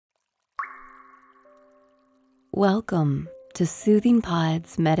Welcome to Soothing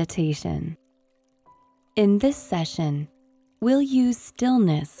Pod's meditation. In this session, we'll use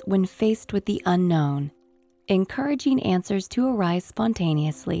stillness when faced with the unknown, encouraging answers to arise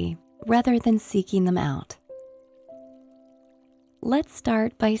spontaneously rather than seeking them out. Let's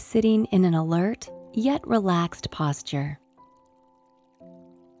start by sitting in an alert yet relaxed posture.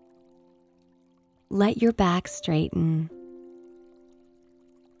 Let your back straighten.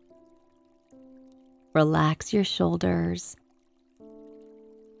 Relax your shoulders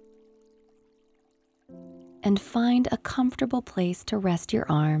and find a comfortable place to rest your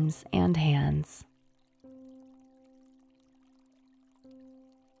arms and hands.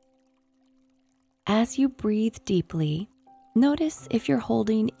 As you breathe deeply, notice if you're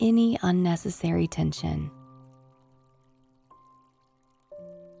holding any unnecessary tension.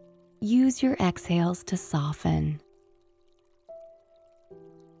 Use your exhales to soften,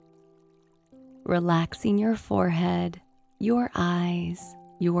 relaxing your forehead, your eyes,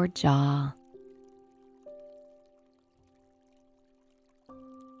 your jaw.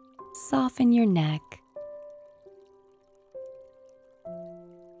 Soften your neck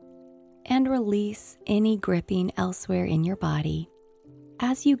and release any gripping elsewhere in your body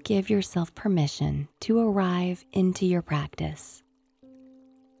as you give yourself permission to arrive into your practice.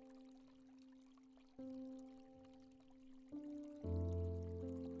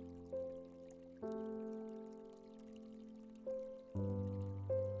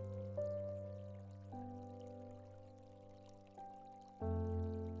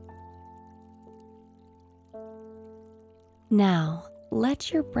 Now,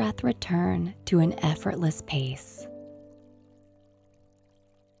 let your breath return to an effortless pace.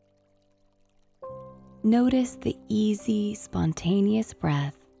 Notice the easy, spontaneous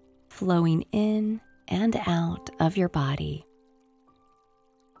breath flowing in and out of your body.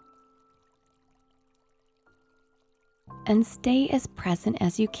 And stay as present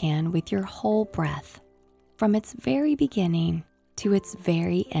as you can with your whole breath, from its very beginning to its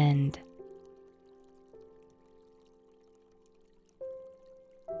very end.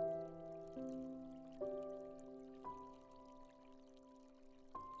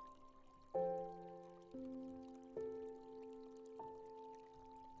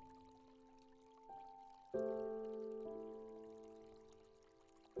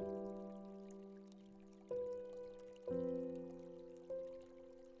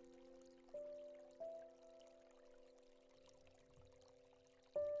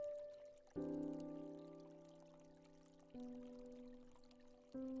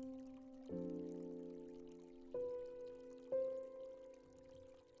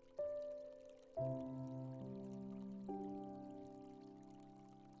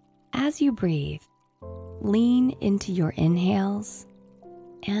 As you breathe, lean into your inhales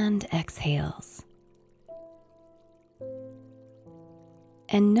and exhales.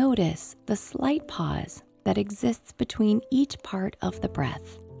 And notice the slight pause that exists between each part of the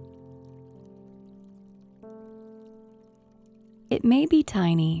breath. It may be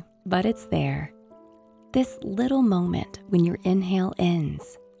tiny, but it's there. This little moment when your inhale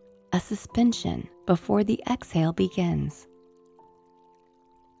ends, a suspension before the exhale begins.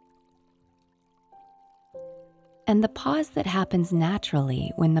 And the pause that happens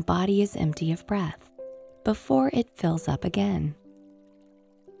naturally when the body is empty of breath, before it fills up again.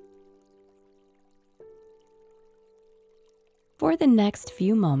 For the next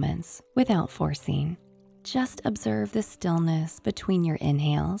few moments, without forcing, just observe the stillness between your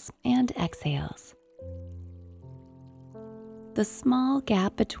inhales and exhales. The small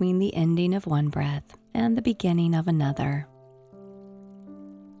gap between the ending of one breath and the beginning of another.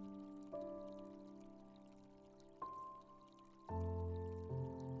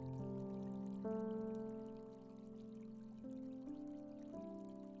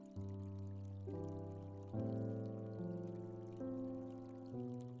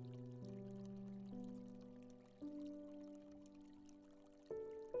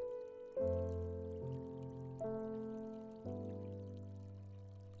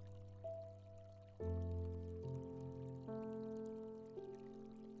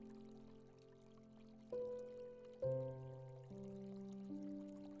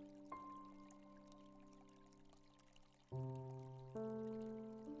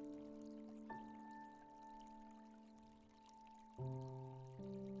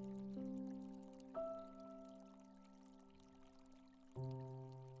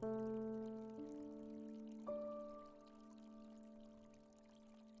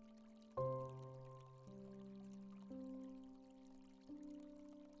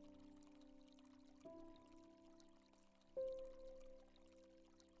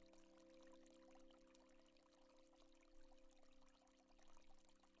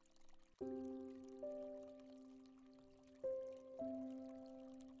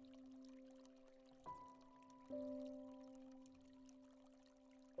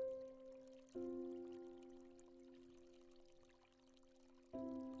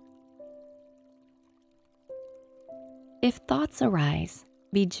 If thoughts arise,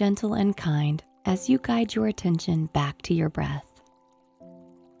 be gentle and kind as you guide your attention back to your breath.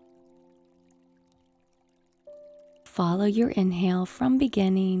 Follow your inhale from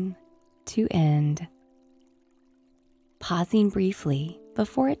beginning to end, pausing briefly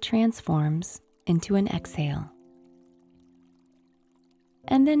before it transforms into an exhale.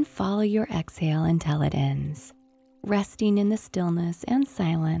 And then follow your exhale until it ends, resting in the stillness and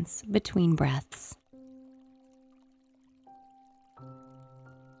silence between breaths.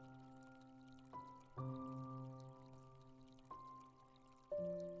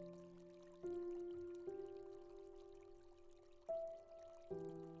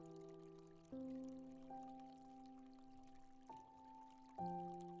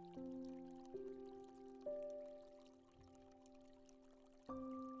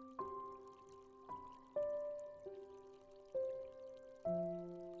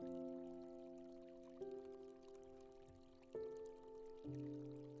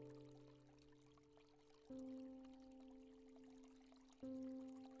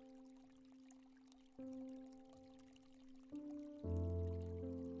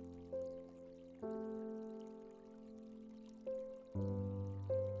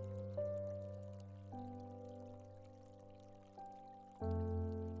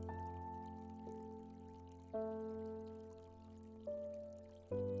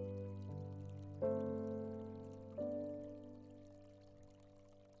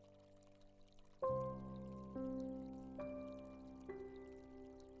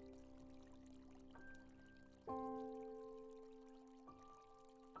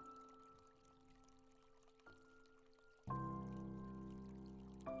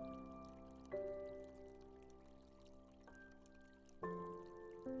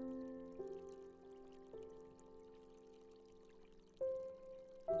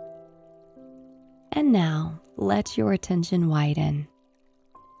 And now, let your attention widen.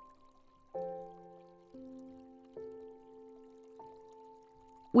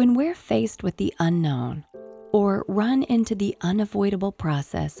 When we're faced with the unknown or run into the unavoidable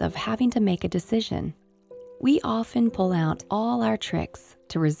process of having to make a decision, we often pull out all our tricks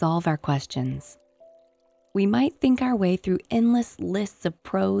to resolve our questions. We might think our way through endless lists of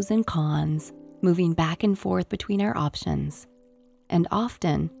pros and cons, moving back and forth between our options, and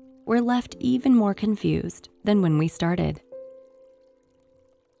often we're left even more confused than when we started.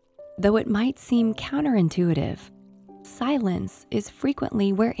 Though it might seem counterintuitive, silence is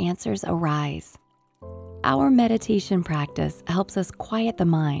frequently where answers arise. Our meditation practice helps us quiet the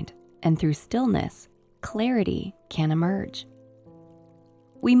mind, and through stillness, clarity can emerge.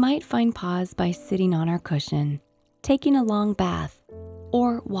 We might find pause by sitting on our cushion, taking a long bath,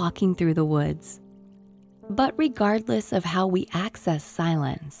 or walking through the woods. But regardless of how we access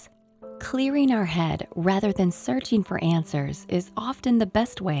silence, clearing our head rather than searching for answers is often the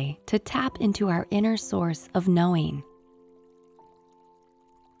best way to tap into our inner source of knowing.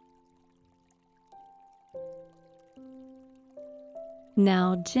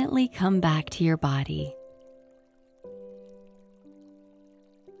 Now gently come back to your body.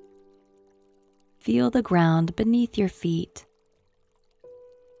 Feel the ground beneath your feet.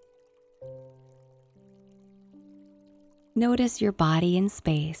 Notice your body in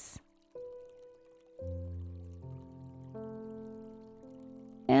space.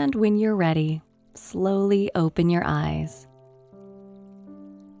 And when you're ready, slowly open your eyes.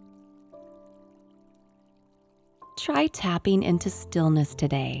 Try tapping into stillness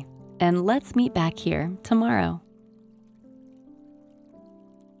today, and let's meet back here tomorrow.